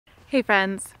Hey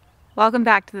friends, welcome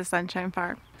back to the Sunshine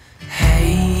Farm.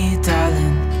 Hey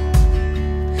darling,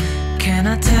 can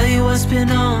I tell you what's been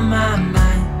on my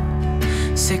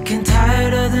mind? Sick and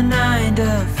tired of the 9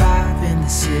 to 5 in the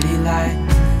city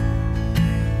life.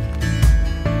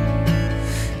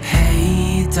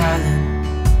 Hey darling,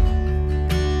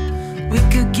 we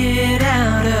could get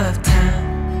out of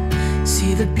town,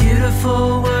 see the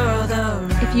beautiful world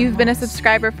around. If you've been a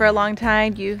subscriber for a long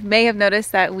time, you may have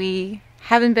noticed that we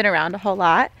haven't been around a whole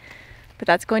lot, but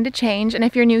that's going to change. And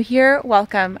if you're new here,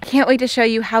 welcome. I can't wait to show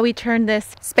you how we turned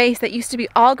this space that used to be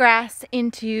all grass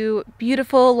into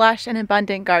beautiful, lush, and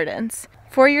abundant gardens.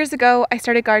 4 years ago, I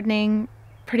started gardening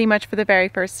pretty much for the very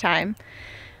first time.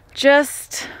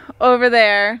 Just over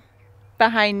there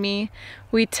behind me,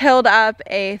 we tilled up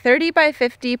a 30 by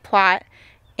 50 plot,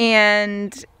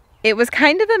 and it was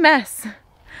kind of a mess.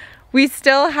 We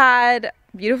still had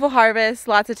beautiful harvest,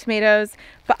 lots of tomatoes,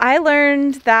 but I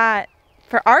learned that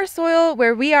for our soil,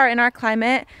 where we are in our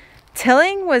climate,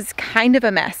 tilling was kind of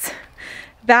a mess.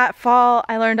 That fall,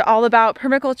 I learned all about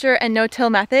permaculture and no-till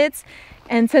methods,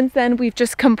 and since then we've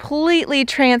just completely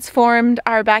transformed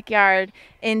our backyard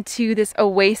into this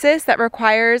oasis that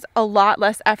requires a lot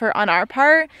less effort on our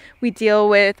part. We deal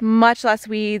with much less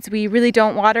weeds. We really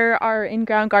don't water our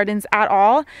in-ground gardens at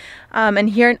all. And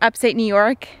here in upstate New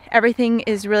York, everything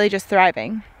is really just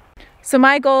thriving. So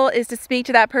my goal is to speak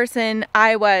to that person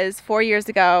I was 4 years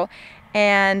ago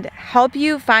and help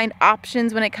you find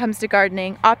options when it comes to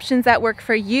gardening, options that work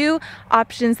for you,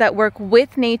 options that work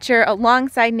with nature,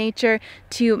 alongside nature,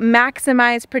 to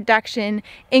maximize production,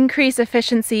 increase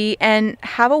efficiency, and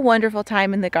have a wonderful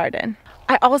time in the garden.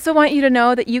 I also want you to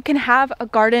know that you can have a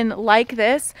garden like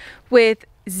this with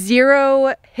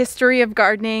zero history of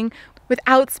gardening,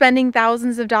 without spending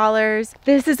thousands of dollars.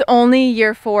 This is only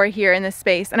year 4 here in this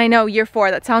space. And I know year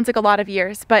 4, that sounds like a lot of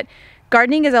years, but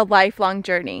gardening is a lifelong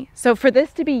journey. So for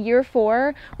this to be year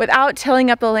 4, without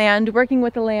tilling up the land, working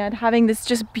with the land, having this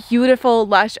just beautiful,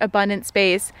 lush, abundant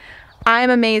space, I'm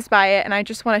amazed by it, and I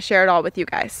just want to share it all with you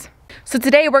guys. So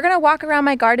today we're going to walk around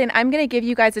my garden. I'm going to give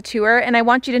you guys a tour, and I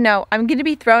want you to know I'm going to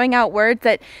be throwing out words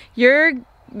that you're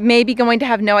maybe going to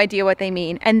have no idea what they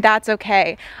mean, and that's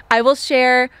okay. I will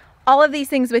share all of these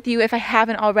things with you if I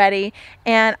haven't already,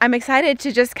 and I'm excited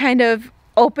to just kind of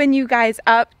open you guys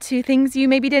up to things you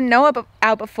maybe didn't know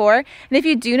about before. And if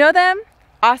you do know them,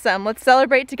 awesome. Let's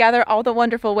celebrate together all the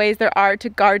wonderful ways there are to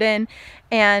garden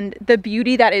and the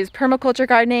beauty that is permaculture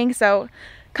gardening. So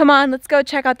come on, let's go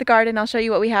check out the garden. I'll show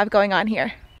you what we have going on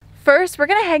here. First, we're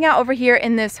gonna hang out over here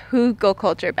in this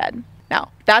hugelkultur bed. Now,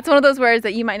 that's one of those words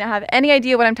that you might not have any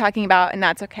idea what I'm talking about, and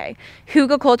that's okay.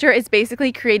 Hugelkultur is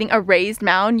basically creating a raised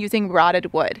mound using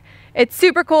rotted wood. It's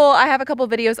super cool. I have a couple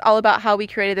videos all about how we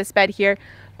created this bed here,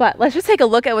 but let's just take a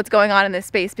look at what's going on in this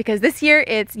space, because this year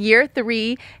it's year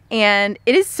 3 and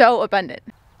it is so abundant.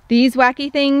 These wacky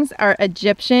things are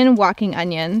Egyptian walking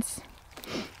onions.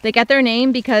 They get their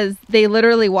name because they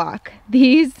literally walk.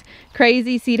 These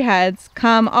crazy seed heads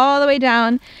come all the way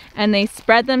down and they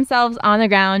spread themselves on the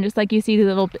ground, just like you see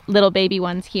the little baby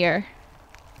ones here.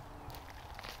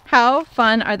 How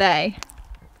fun are they?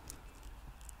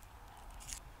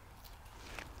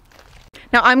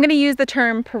 Now I'm going to use the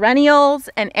term perennials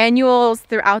and annuals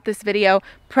throughout this video.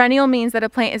 Perennial means that a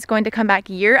plant is going to come back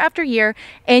year after year.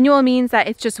 Annual means that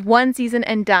it's just one season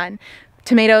and done.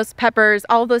 Tomatoes, peppers,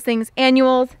 all of those things,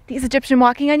 annuals. These Egyptian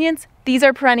walking onions, these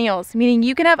are perennials, meaning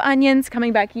you can have onions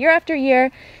coming back year after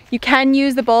year. You can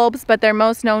use the bulbs, but they're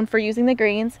most known for using the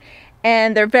greens.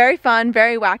 And they're very fun,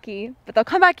 very wacky, but they'll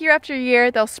come back year after year.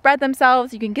 They'll spread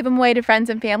themselves. You can give them away to friends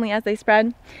and family as they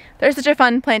spread. They're such a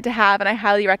fun plant to have, and I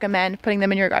highly recommend putting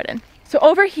them in your garden. So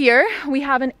over here, we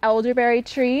have an elderberry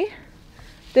tree.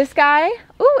 This guy,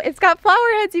 ooh, it's got flower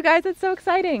heads, you guys. It's so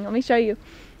exciting. Let me show you.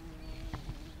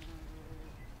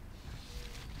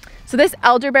 So this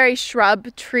elderberry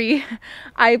shrub tree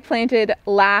I planted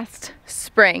last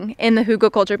spring in the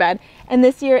hugelkultur bed, and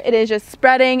this year it is just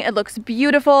spreading. It looks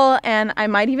beautiful, and I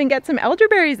might even get some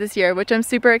elderberries this year, which I'm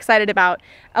super excited about.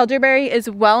 Elderberry is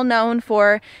well known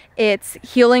for its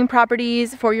healing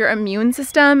properties for your immune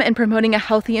system and promoting a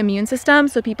healthy immune system.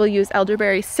 So people use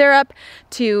elderberry syrup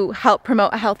to help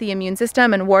promote a healthy immune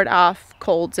system and ward off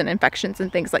colds and infections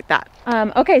and things like that.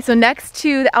 Okay, so next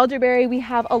to the elderberry, we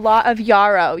have a lot of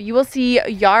yarrow. You will see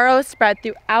yarrow spread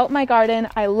throughout my garden.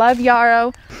 I love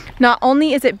yarrow. Not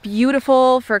only is it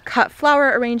beautiful for cut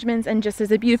flower arrangements and just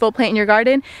as a beautiful plant in your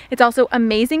garden, it's also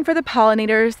amazing for the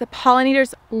pollinators. The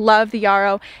pollinators love the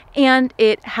yarrow, and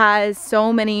it has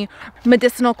so many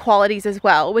medicinal qualities as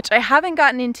well, which I haven't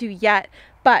gotten into yet,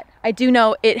 but I do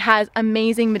know it has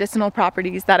amazing medicinal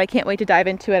properties that I can't wait to dive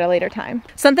into at a later time.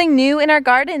 Something new in our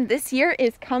garden this year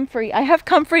is comfrey. I have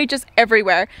comfrey just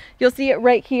everywhere. You'll see it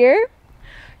right here.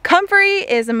 Comfrey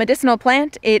is a medicinal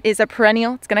plant. It is a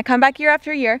perennial. It's gonna come back year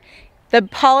after year. The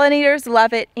pollinators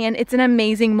love it, and it's an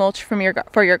amazing mulch for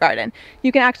your garden.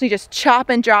 You can actually just chop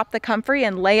and drop the comfrey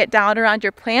and lay it down around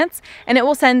your plants, and it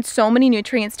will send so many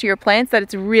nutrients to your plants that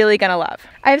it's really gonna love.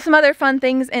 I have some other fun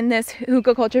things in this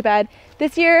hugelkultur bed.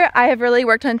 This year, I have really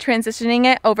worked on transitioning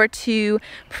it over to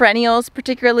perennials,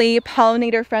 particularly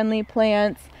pollinator-friendly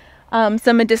plants,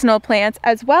 some medicinal plants,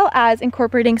 as well as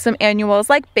incorporating some annuals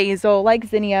like basil, like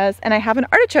zinnias, and I have an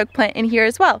artichoke plant in here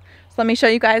as well. So let me show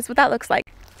you guys what that looks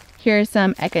like. Here's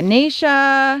some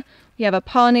echinacea. We have a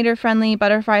pollinator-friendly,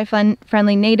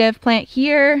 butterfly-friendly native plant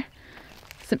here.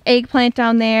 Some eggplant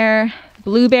down there.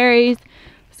 Blueberries.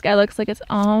 This guy looks like it's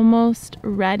almost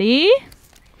ready.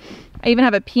 I even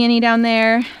have a peony down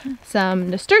there.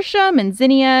 Some nasturtium and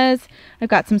zinnias. I've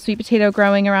got some sweet potato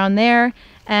growing around there.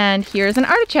 And here's an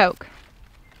artichoke.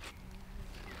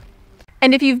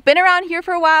 And if you've been around here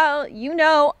for a while, you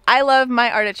know I love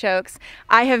my artichokes.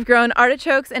 I have grown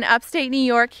artichokes in upstate New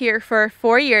York here for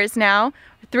 3 years now.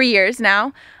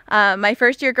 My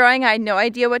first year growing, I had no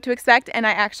idea what to expect, and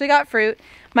I actually got fruit.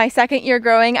 My second year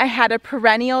growing, I had a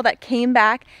perennial that came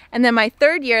back, and then my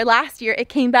third year, last year, it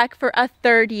came back for a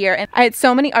third year. And I had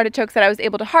so many artichokes that I was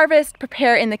able to harvest,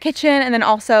 prepare in the kitchen, and then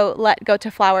also let go to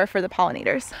flower for the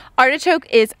pollinators. Artichoke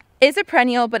is a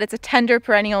perennial, but it's a tender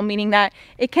perennial, meaning that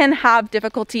it can have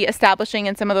difficulty establishing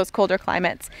in some of those colder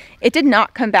climates. It did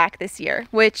not come back this year,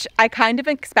 which I kind of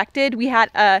expected. We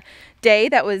had a day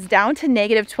that was down to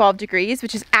 -12 degrees,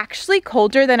 which is actually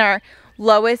colder than our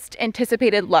lowest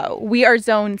anticipated low. We are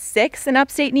zone 6 in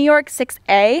upstate New York,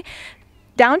 6A.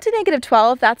 Down to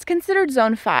 -12, that's considered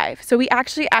zone 5. So we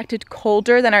actually acted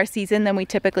colder than our season than we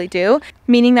typically do,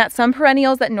 meaning that some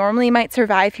perennials that normally might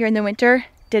survive here in the winter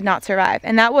did not survive.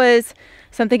 And that was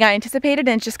something I anticipated,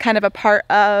 and it's just kind of a part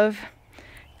of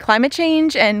climate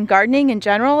change and gardening in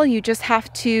general. You just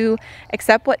have to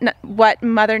accept what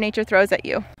Mother Nature throws at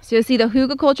you. So you'll see the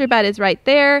hugelkultur bed is right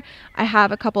there. I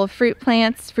have a couple of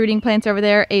fruiting plants over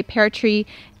there, a pear tree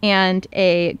and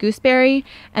a gooseberry.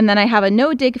 And then I have a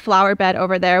no-dig flower bed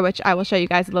over there, which I will show you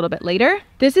guys a little bit later.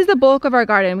 This is the bulk of our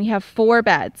garden. We have 4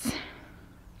 beds.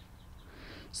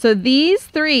 So these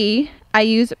 3 I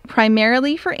use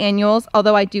primarily for annuals,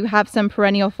 although I do have some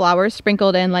perennial flowers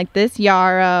sprinkled in, like this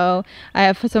yarrow. I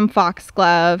have some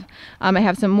foxglove. I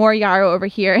have some more yarrow over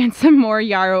here and some more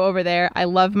yarrow over there. I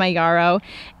love my yarrow.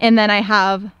 And then I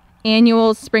have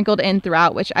annuals sprinkled in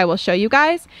throughout, which I will show you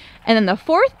guys. And then the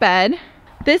 4th bed,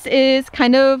 this is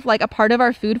kind of like a part of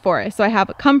our food forest. So I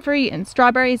have comfrey and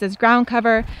strawberries as ground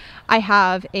cover. I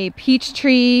have a peach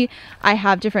tree. I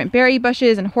have different berry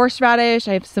bushes and horseradish.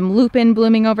 I have some lupin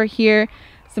blooming over here,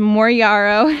 some more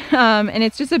yarrow, and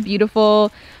it's just a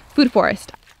beautiful food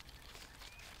forest.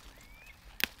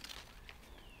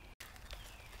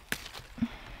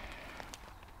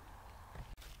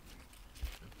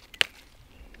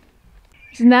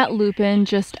 Isn't that lupin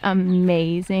just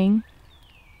amazing?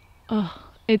 Oh,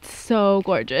 it's so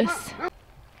gorgeous.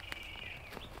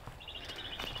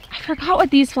 I forgot what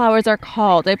these flowers are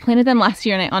called. I planted them last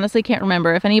year and I honestly can't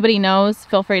remember. If anybody knows,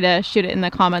 feel free to shoot it in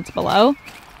the comments below.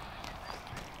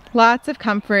 Lots of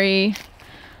comfrey.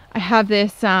 I have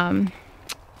this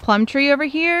plum tree over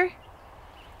here.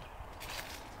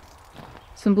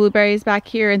 Some blueberries back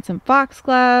here and some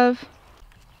foxglove.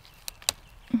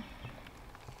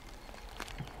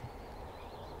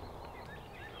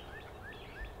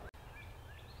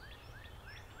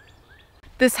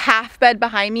 This half bed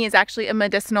behind me is actually a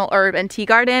medicinal herb and tea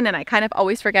garden, and I kind of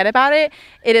always forget about it.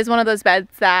 It is one of those beds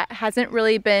that hasn't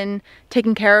really been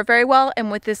taken care of very well, and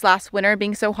with this last winter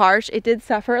being so harsh, it did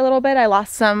suffer a little bit. I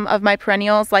lost some of my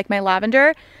perennials, like my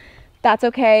lavender. That's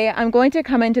okay. I'm going to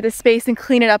come into this space and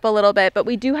clean it up a little bit, but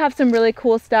we do have some really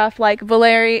cool stuff like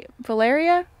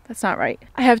Valeria? That's not right.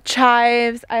 I have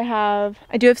chives. I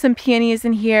do have some peonies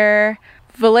in here.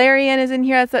 Valerian is in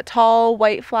here. That's that tall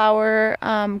white flower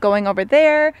going over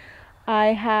there.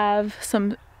 I have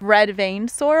some red vein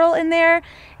sorrel in there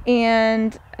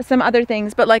and some other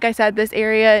things, but like I said, this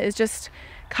area is just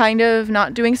kind of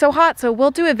not doing so hot, so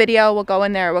we'll do a video, we'll go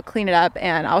in there, we'll clean it up,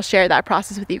 and I'll share that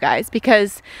process with you guys,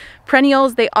 because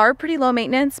perennials, they are pretty low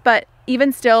maintenance, but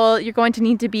even still, you're going to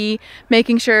need to be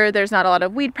making sure there's not a lot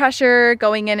of weed pressure,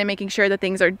 going in and making sure that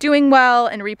things are doing well,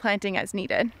 and replanting as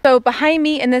needed. So behind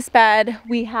me in this bed,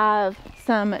 we have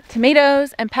some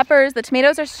tomatoes and peppers. The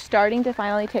tomatoes are starting to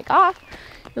finally take off.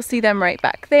 You'll see them right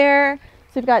back there.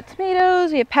 So we've got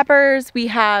tomatoes, we have peppers, we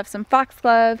have some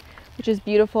foxglove, which is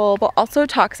beautiful, but also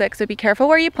toxic, so be careful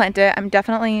where you plant it. I'm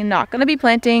definitely not going to be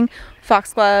planting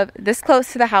foxglove this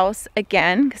close to the house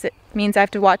again, because it means I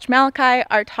have to watch Malachi,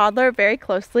 our toddler, very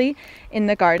closely in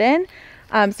the garden.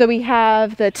 So we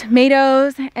have the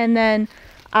tomatoes, and then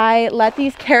I let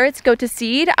these carrots go to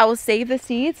seed. I will save the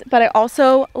seeds, but I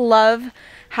also love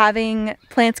having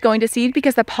plants going to seed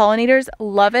because the pollinators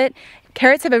love it.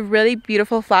 Carrots have a really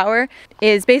beautiful flower.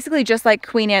 It's basically just like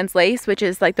Queen Anne's lace, which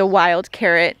is like the wild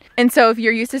carrot. And so if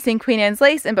you're used to seeing Queen Anne's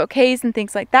lace in bouquets and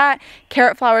things like that,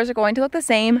 carrot flowers are going to look the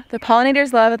same. The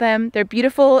pollinators love them. They're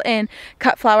beautiful in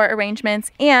cut flower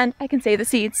arrangements, and I can save the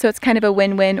seeds, so it's kind of a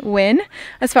win-win-win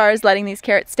as far as letting these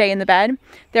carrots stay in the bed.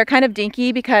 They're kind of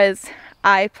dinky because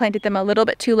I planted them a little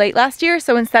bit too late last year,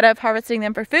 so instead of harvesting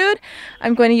them for food,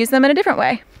 I'm going to use them in a different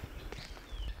way.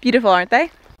 Beautiful, aren't they?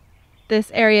 This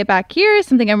area back here is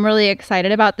something I'm really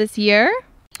excited about this year.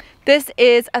 This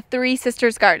is a Three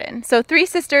Sisters garden. So Three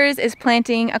Sisters is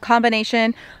planting a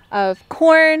combination of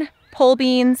corn, pole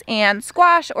beans, and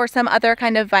squash or some other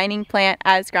kind of vining plant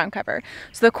as ground cover.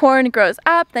 So the corn grows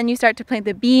up, then you start to plant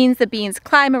the beans. The beans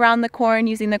climb around the corn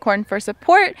using the corn for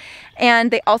support,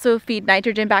 and they also feed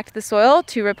nitrogen back to the soil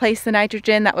to replace the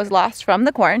nitrogen that was lost from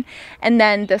the corn. And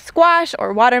then the squash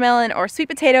or watermelon or sweet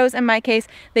potatoes, in my case,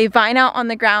 they vine out on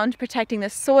the ground, protecting the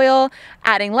soil,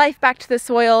 adding life back to the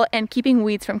soil, and keeping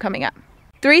weeds from coming up.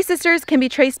 Three Sisters can be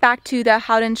traced back to the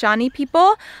Haudenosaunee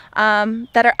people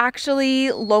that are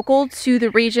actually local to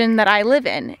the region that I live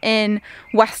in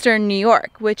Western New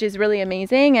York, which is really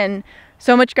amazing, and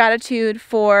so much gratitude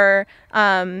for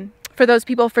those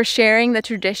people for sharing the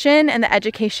tradition and the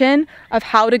education of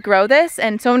how to grow this.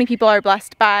 And so many people are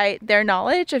blessed by their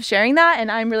knowledge of sharing that,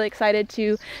 and I'm really excited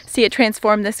to see it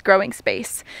transform this growing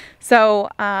space. So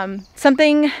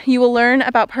something you will learn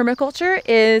about permaculture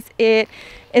is it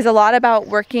is a lot about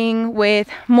working with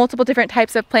multiple different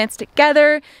types of plants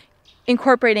together,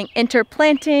 incorporating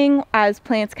interplanting as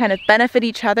plants kind of benefit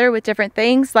each other with different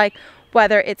things, like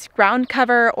whether it's ground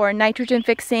cover or nitrogen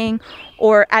fixing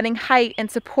or adding height and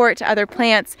support to other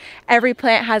plants. Every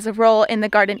plant has a role in the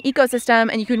garden ecosystem,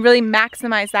 and you can really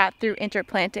maximize that through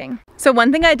interplanting. So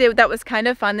one thing I did that was kind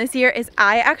of fun this year is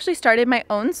I actually started my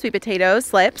own sweet potato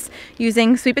slips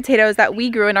using sweet potatoes that we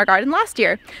grew in our garden last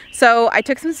year. So I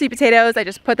took some sweet potatoes, I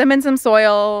just put them in some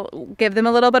soil, give them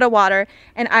a little bit of water,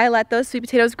 and I let those sweet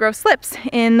potatoes grow slips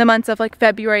in the months of like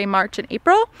February, March, and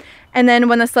April. And then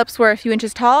when the slips were a few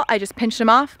inches tall, I just pinched them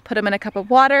off, put them in a cup of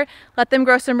water, let them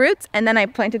grow some roots, and then I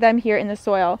planted them here in the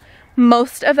soil.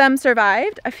 Most of them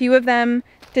survived, a few of them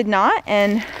did not,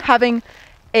 and having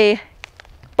a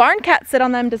barn cat sit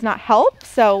on them does not help,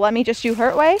 so let me just shoo her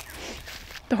away.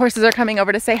 The horses are coming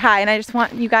over to say hi, and I just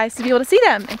want you guys to be able to see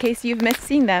them in case you've missed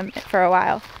seeing them for a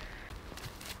while.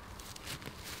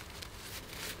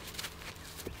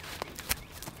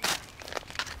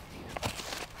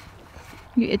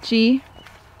 You itchy?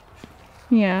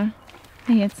 Yeah.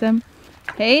 Hey, handsome.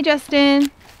 Hey, Justin.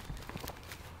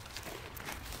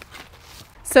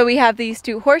 So we have these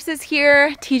two horses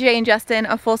here, TJ and Justin,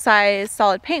 a full-size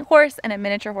solid paint horse and a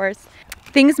miniature horse.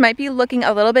 Things might be looking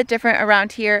a little bit different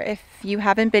around here if you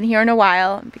haven't been here in a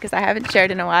while, because I haven't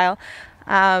shared in a while.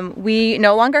 We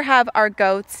no longer have our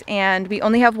goats, and we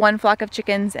only have one flock of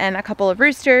chickens and a couple of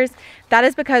roosters. That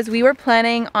is because we were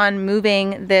planning on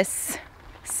moving this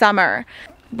summer.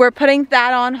 We're putting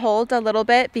that on hold a little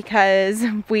bit because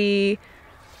we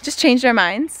just changed our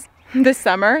minds this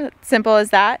summer, simple as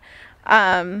that.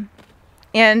 And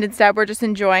instead we're just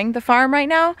enjoying the farm right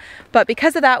now. But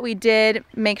because of that, we did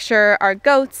make sure our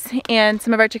goats and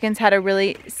some of our chickens had a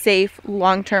really safe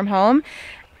long-term home.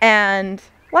 And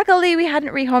luckily we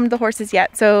hadn't rehomed the horses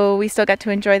yet, so we still get to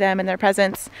enjoy them and their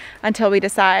presence until we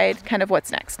decide kind of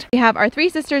what's next. We have our Three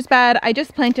Sisters bed. I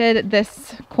just planted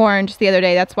this corn just the other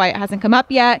day. That's why it hasn't come up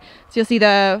yet. So you'll see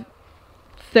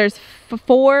there's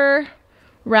 4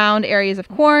 round areas of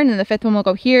corn, and the 5th one will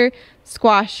go here,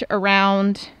 squash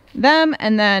around them,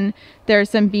 and then there's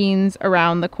some beans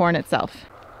around the corn itself.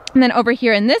 And then over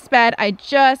here in this bed, I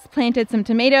just planted some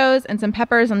tomatoes and some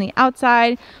peppers on the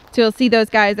outside. So you'll see those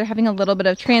guys, they're having a little bit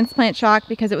of transplant shock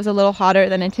because it was a little hotter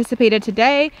than anticipated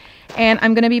today. And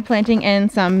I'm gonna be planting in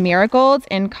some marigolds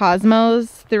and cosmos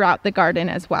throughout the garden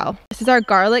as well. This is our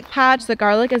garlic patch. The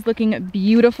garlic is looking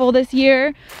beautiful this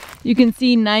year. You can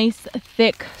see nice,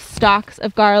 thick stalks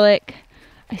of garlic.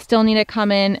 I still need to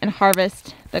come in and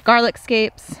harvest the garlic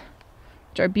scapes,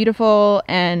 which are beautiful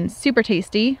and super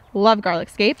tasty. Love garlic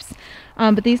scapes.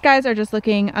 But these guys are just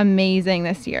looking amazing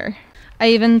this year. I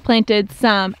even planted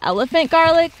some elephant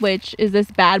garlic, which is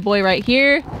this bad boy right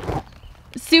here.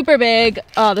 Super big.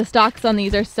 Oh, the stalks on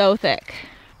these are so thick.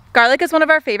 Garlic is one of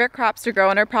our favorite crops to grow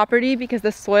on our property because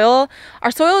our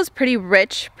soil is pretty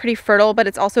rich, pretty fertile, but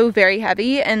it's also very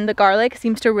heavy, and the garlic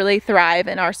seems to really thrive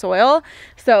in our soil.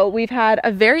 So we've had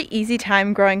a very easy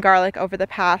time growing garlic over the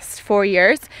past 4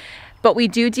 years, but we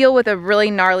do deal with a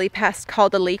really gnarly pest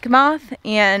called the leek moth.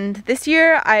 And this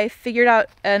year I figured out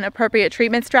an appropriate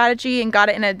treatment strategy and got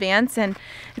it in advance, and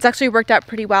it's actually worked out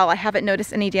pretty well. I haven't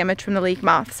noticed any damage from the leek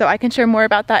moth, so I can share more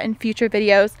about that in future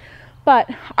videos.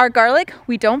 But our garlic,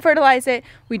 we don't fertilize it,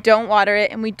 we don't water it,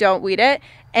 and we don't weed it.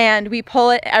 And we pull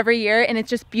it every year, and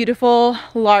it's just beautiful,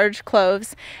 large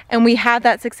cloves. And we have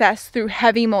that success through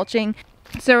heavy mulching.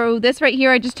 So this right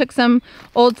here, I just took some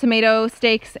old tomato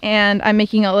stakes and I'm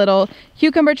making a little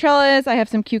cucumber trellis. I have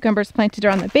some cucumbers planted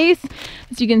around the base.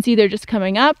 As you can see, they're just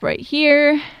coming up right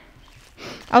here.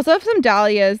 I also have some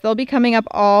dahlias. They'll be coming up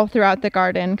all throughout the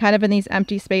garden, kind of in these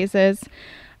empty spaces.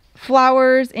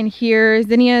 Flowers in here,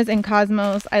 zinnias and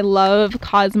cosmos. I love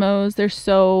cosmos. They're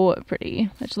so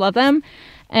pretty. I just love them.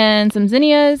 And some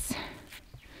zinnias.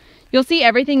 You'll see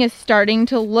everything is starting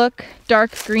to look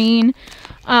dark green.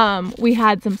 We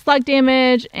had some slug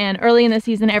damage, and early in the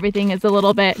season everything is a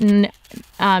little bit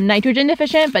nitrogen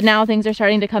deficient, but now things are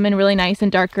starting to come in really nice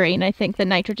and dark green. I think the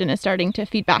nitrogen is starting to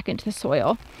feed back into the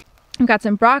soil. I've got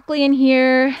some broccoli in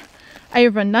here. I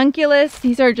have ranunculus.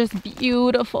 These are just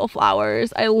beautiful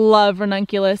flowers. I love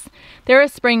ranunculus. They're a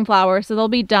spring flower, so they'll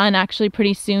be done actually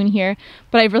pretty soon here,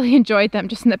 but I've really enjoyed them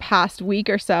just in the past week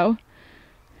or so.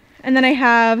 And then I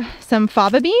have some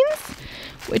fava beans,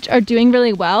 which are doing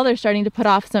really well. They're starting to put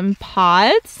off some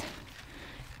pods.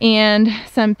 And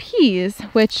some peas,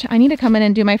 which I need to come in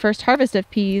and do my first harvest of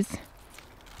peas.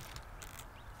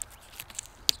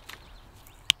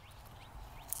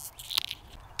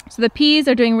 So the peas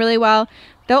are doing really well.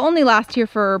 They'll only last here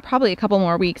for probably a couple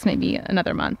more weeks, maybe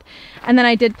another month. And then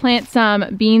I did plant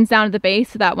some beans down at the base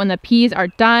so that when the peas are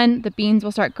done, the beans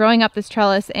will start growing up this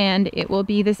trellis and it will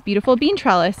be this beautiful bean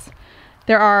trellis.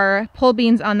 There are pole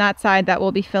beans on that side that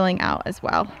will be filling out as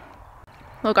well.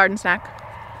 Little garden snack.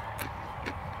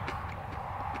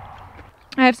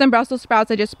 I have some Brussels sprouts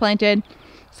I just planted,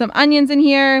 some onions in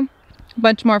here, a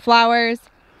bunch more flowers,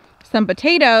 some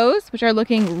potatoes, which are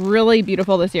looking really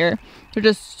beautiful this year. They're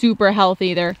just super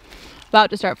healthy. They're about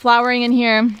to start flowering in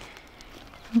here.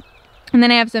 And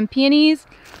then I have some peonies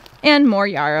and more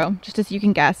yarrow, just as you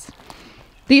can guess.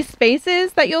 These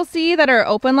spaces that you'll see that are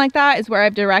open like that is where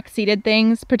I've direct seeded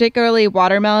things, particularly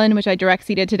watermelon, which I direct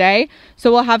seeded today. So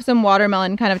we'll have some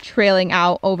watermelon kind of trailing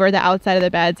out over the outside of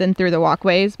the beds and through the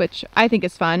walkways, which I think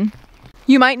is fun.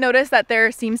 You might notice that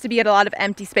there seems to be a lot of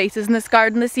empty spaces in this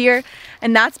garden this year,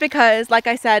 and that's because, like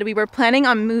I said, we were planning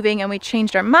on moving and we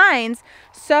changed our minds.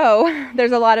 So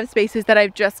there's a lot of spaces that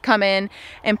I've just come in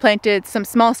and planted some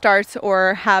small starts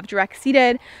or have direct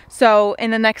seeded. So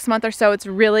in the next month or so, it's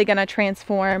really gonna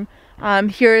transform.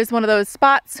 Here's one of those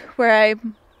spots where I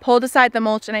pulled aside the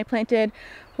mulch and I planted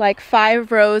like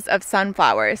 5 rows of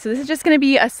sunflowers. So this is just going to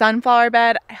be a sunflower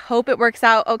bed. I hope it works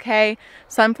out okay.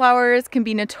 Sunflowers can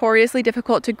be notoriously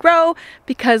difficult to grow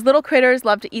because little critters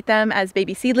love to eat them as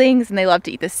baby seedlings and they love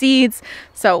to eat the seeds.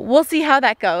 So we'll see how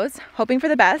that goes, hoping for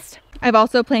the best. I've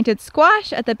also planted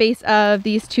squash at the base of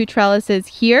these 2 trellises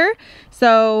here.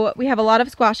 So we have a lot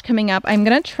of squash coming up. I'm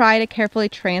going to try to carefully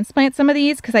transplant some of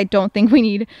these because I don't think we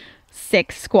need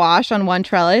 6 squash on one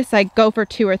trellis. I go for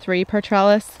 2 or 3 per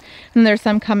trellis, and there's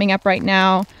some coming up right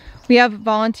now. We have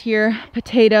volunteer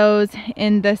potatoes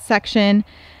in this section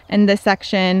and this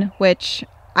section, which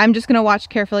I'm just gonna watch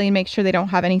carefully and make sure they don't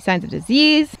have any signs of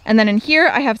disease. And then in here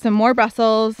I have some more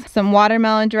Brussels, some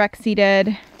watermelon direct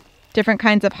seeded, different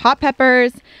kinds of hot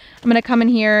peppers. I'm gonna come in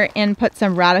here and put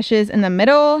some radishes in the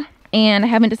middle, and I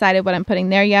haven't decided what I'm putting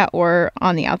there yet or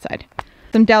on the outside.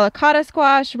 Some delicata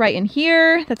squash right in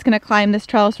here. That's gonna climb this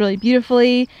trellis really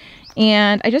beautifully.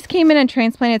 And I just came in and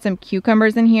transplanted some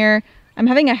cucumbers in here. I'm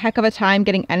having a heck of a time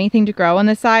getting anything to grow on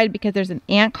this side because there's an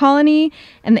ant colony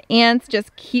and the ants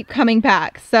just keep coming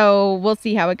back. So we'll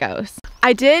see how it goes.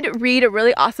 I did read a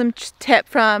really awesome tip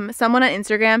from someone on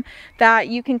Instagram that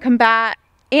you can combat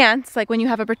ants, like when you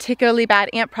have a particularly bad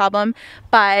ant problem,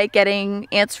 by getting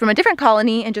ants from a different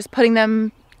colony and just putting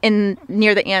them in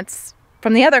near the ants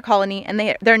from the other colony, and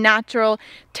their natural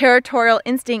territorial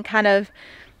instinct kind of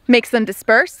makes them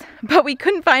disperse, but we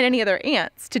couldn't find any other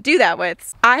ants to do that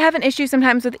with. I have an issue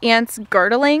sometimes with ants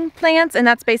girdling plants, and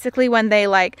that's basically when they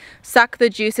like suck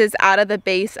the juices out of the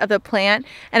base of the plant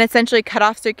and essentially cut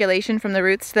off circulation from the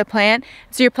roots to the plant,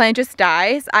 so your plant just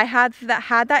dies. I had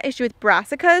that issue with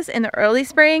brassicas in the early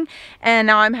spring, and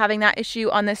now I'm having that issue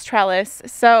on this trellis.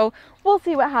 So we'll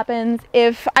see what happens.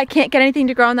 If I can't get anything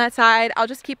to grow on that side, I'll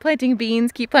just keep planting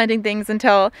beans, keep planting things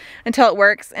until it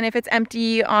works. And if it's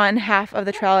empty on half of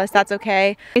the trellis, that's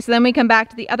okay. So then we come back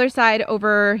to the other side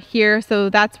over here. So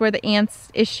that's where the ants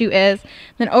issue is.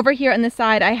 Then over here on this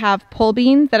side, I have pole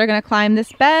beans that are gonna climb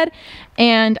this bed.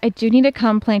 And I do need to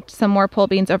come plant some more pole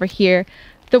beans over here.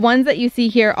 The ones that you see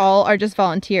here all are just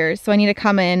volunteers, so I need to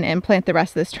come in and plant the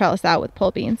rest of this trellis out with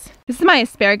pole beans. This is my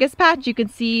asparagus patch. You can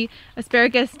see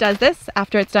asparagus does this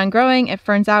after it's done growing. It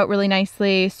ferns out really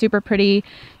nicely, super pretty.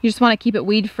 You just want to keep it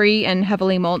weed-free and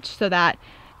heavily mulched so that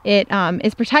it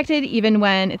is protected even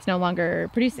when it's no longer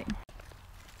producing.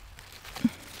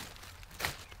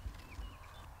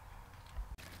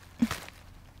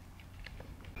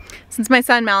 Since my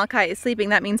son Malachi is sleeping,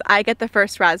 that means I get the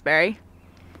first raspberry.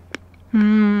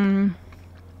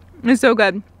 It's so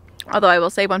good. Although I will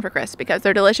save one for Chris because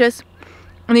they're delicious.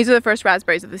 And these are the first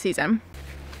raspberries of the season.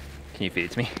 Can you feed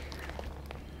it to me?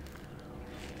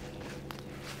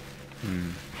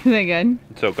 Isn't they good?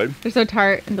 It's so good. They're so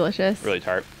tart and delicious. Really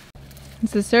tart.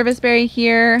 This is serviceberry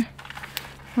here.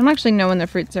 I don't actually know when the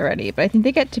fruits are ready, but I think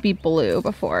they get to be blue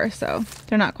before, so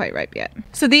they're not quite ripe yet.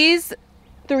 So these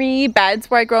 3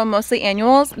 beds where I grow mostly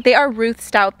annuals, they are Ruth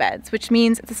Stout beds, which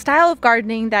means it's a style of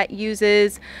gardening that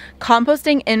uses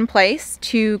composting in place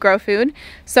to grow food.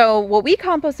 So what we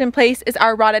compost in place is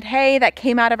our rotted hay that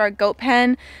came out of our goat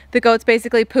pen. The goats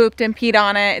basically pooped and peed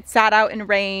on it. It sat out in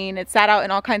rain, it sat out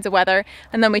in all kinds of weather,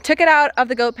 and then we took it out of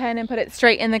the goat pen and put it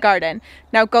straight in the garden.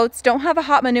 Now goats don't have a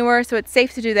hot manure, so it's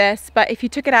safe to do this, but if you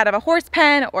took it out of a horse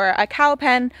pen or a cow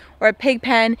pen or a pig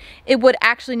pen, it would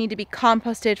actually need to be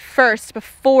composted first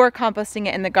before composting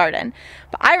it in the garden.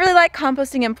 But I really like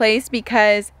composting in place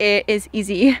because it is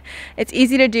easy. It's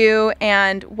easy to do,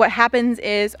 and what happens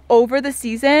is over the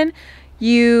season,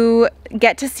 you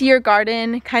get to see your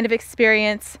garden kind of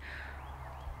experience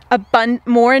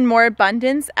more and more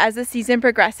abundance as the season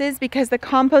progresses because the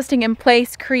composting in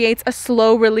place creates a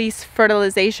slow release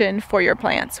fertilization for your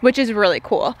plants, which is really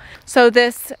cool. So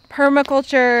this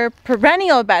permaculture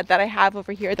perennial bed that I have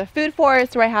over here, the food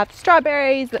forest where I have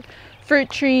strawberries, the fruit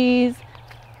trees,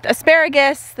 the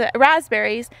asparagus, the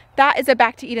raspberries, that is a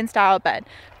Back to Eden style bed.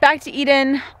 Back to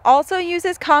Eden also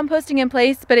uses composting in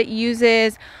place, but it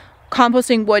uses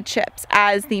composting wood chips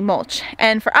as the mulch.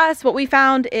 And for us, what we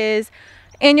found is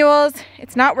annuals,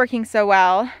 it's not working so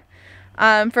well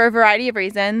for a variety of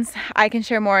reasons. I can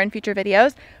share more in future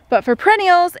videos, but for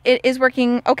perennials, it is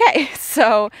working okay.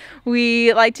 So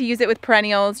we like to use it with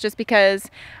perennials just because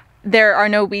there are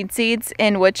no weed seeds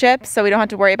in wood chips, so we don't have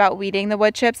to worry about weeding the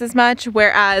wood chips as much.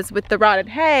 Whereas with the rotted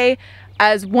hay,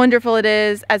 as wonderful it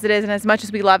is, and as much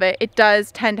as we love it, it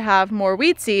does tend to have more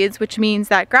weed seeds, which means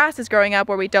that grass is growing up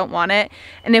where we don't want it.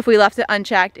 And if we left it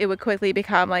unchecked, it would quickly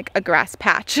become like a grass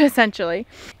patch, essentially.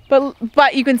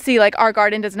 But you can see like our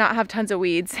garden does not have tons of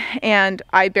weeds, and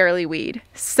I barely weed.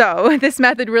 So this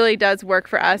method really does work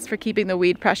for us for keeping the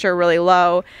weed pressure really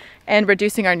low and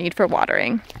reducing our need for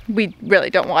watering. We really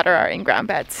don't water our in-ground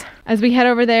beds. As we head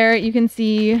over there, you can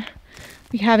see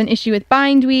we have an issue with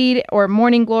bindweed or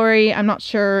morning glory. I'm not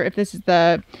sure if this is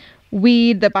the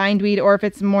weed, the bindweed, or if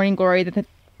it's morning glory that the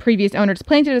previous owners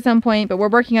planted at some point, but we're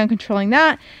working on controlling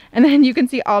that. And then you can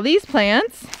see all these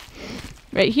plants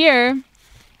right here.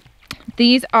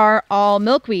 These are all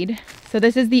milkweed. So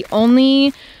this is the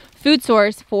only food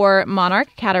source for monarch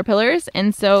caterpillars,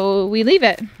 and so we leave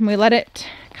it. We let it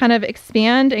kind of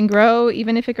expand and grow,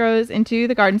 even if it grows into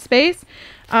the garden space.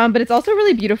 But it's also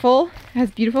really beautiful. It has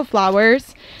beautiful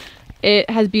flowers. It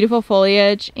has beautiful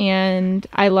foliage, and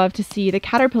I love to see the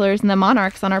caterpillars and the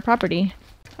monarchs on our property.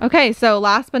 Okay, so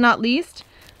last but not least,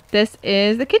 this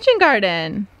is the kitchen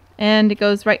garden, and it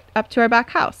goes right up to our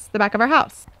back house, the back of our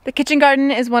house. The kitchen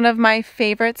garden is one of my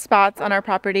favorite spots on our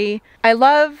property. I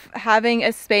love having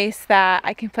a space that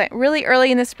I can plant really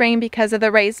early in the spring because of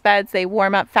the raised beds. They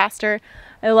warm up faster.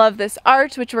 I love this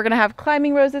arch, which we're gonna have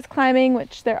climbing roses climbing,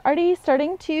 which they're already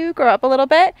starting to grow up a little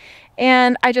bit.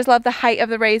 And I just love the height of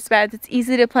the raised beds. It's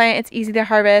easy to plant, it's easy to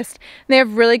harvest. And they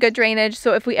have really good drainage,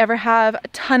 so if we ever have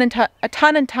if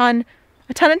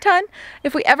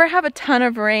we ever have a ton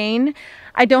of rain,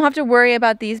 I don't have to worry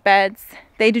about these beds.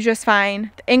 They do just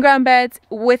fine. The in-ground beds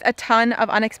with a ton of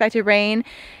unexpected rain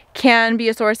can be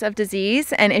a source of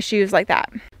disease and issues like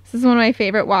that. This is one of my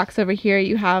favorite walks over here.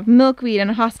 You have milkweed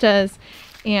and hostas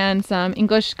and some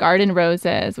English garden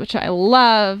roses, which I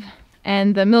love,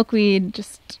 and the milkweed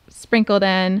just sprinkled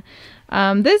in.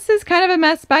 This is kind of a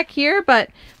mess back here, but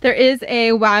there is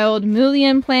a wild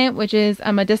mullein plant, which is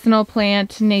a medicinal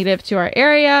plant native to our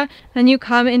area. Then you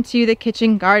come into the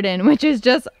kitchen garden, which is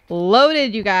just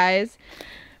loaded, you guys.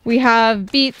 We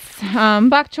have beets,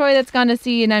 bok choy that's gone to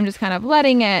seed, and I'm just kind of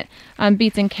letting it.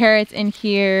 Beets and carrots in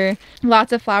here.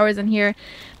 Lots of flowers in here.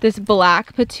 This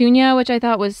black petunia, which I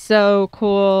thought was so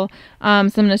cool.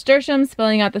 Some nasturtiums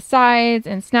spilling out the sides,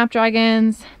 and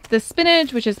snapdragons. The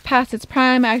spinach, which is past its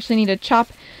prime. I actually need to chop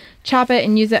it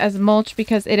and use it as mulch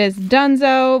because it is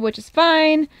donezo, which is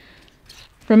fine.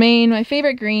 Romaine, my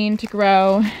favorite green to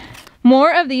grow.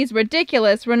 More of these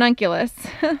ridiculous ranunculus.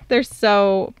 They're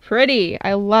so pretty.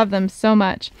 I love them so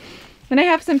much. Then I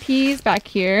have some peas back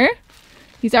here.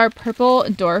 These are purple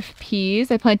dwarf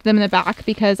peas. I planted them in the back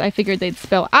because I figured they'd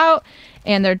spill out,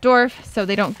 and they're dwarf so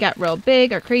they don't get real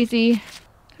big or crazy.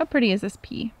 How pretty is this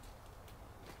pea?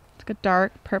 It's like a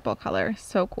dark purple color.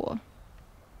 So cool.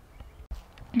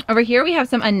 Over here we have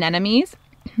some anemones.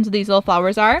 So these little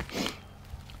flowers are.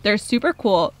 They're super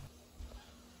cool.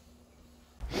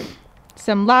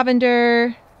 Some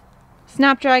lavender,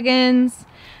 snapdragons,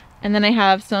 and then I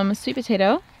have some sweet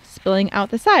potato spilling out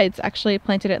the sides. Actually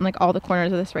planted it in like all the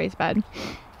corners of this raised bed.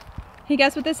 Hey,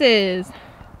 guess what this is?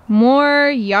 More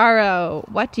yarrow.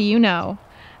 What do you know?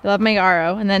 I love my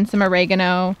yarrow. And then some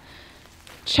oregano,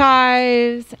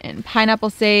 chives, and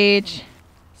pineapple sage.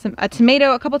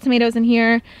 A couple tomatoes in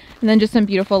here, and then just some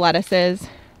beautiful lettuces.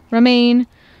 Romaine,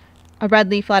 a red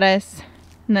leaf lettuce,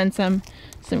 and then some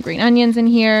green onions in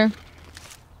here.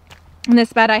 In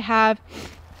this bed I have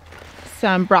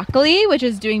some broccoli, which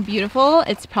is doing beautiful.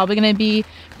 It's probably going to be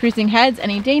producing heads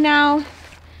any day now.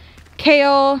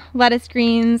 Kale, lettuce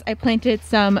greens. I planted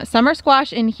some summer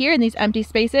squash in here in these empty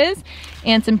spaces,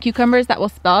 and some cucumbers that will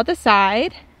spill out the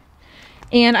side.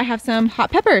 And I have some hot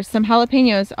peppers, some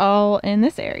jalapenos all in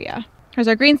this area. Here's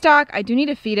our green stalk. I do need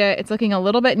to feed it. It's looking a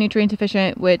little bit nutrient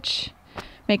deficient, which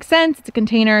makes sense. It's a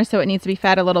container, so it needs to be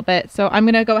fed a little bit. So I'm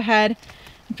going to go ahead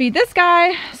feed this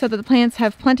guy so that the plants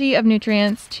have plenty of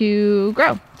nutrients to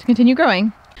grow, to continue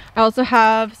growing. I also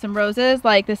have some roses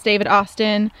like this David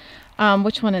Austin.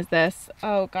 Which one is this?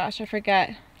 Oh gosh, I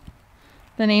forget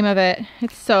the name of it.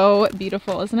 It's so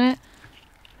beautiful, isn't it?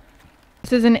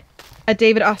 This is a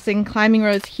David Austin climbing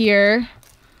rose here.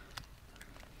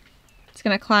 It's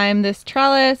gonna climb this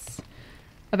trellis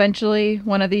eventually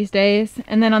one of these days.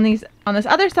 And then on this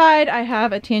other side I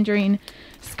have a tangerine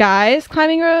skies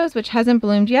climbing rose, which hasn't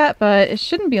bloomed yet, but it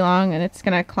shouldn't be long, and it's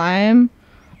gonna climb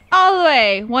all the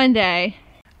way one day.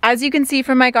 As you can see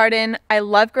from my garden, I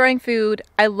love growing food,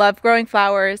 I love growing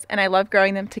flowers, and I love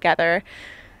growing them together.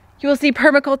 You will see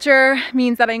permaculture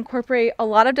means that I incorporate a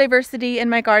lot of diversity in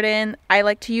my garden. I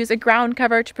like to use a ground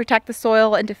cover to protect the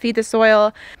soil and to feed the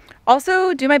soil.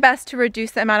 Also do my best to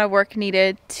reduce the amount of work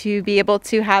needed to be able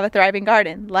to have a thriving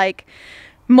garden, like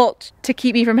mulch to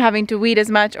keep me from having to weed as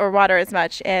much or water as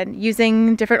much, and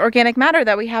using different organic matter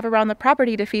that we have around the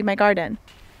property to feed my garden.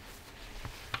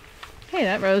 Hey,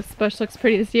 that rose bush looks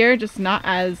pretty this year, just not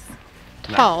as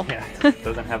tall. Yeah, it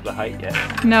doesn't have the height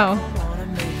yet. No.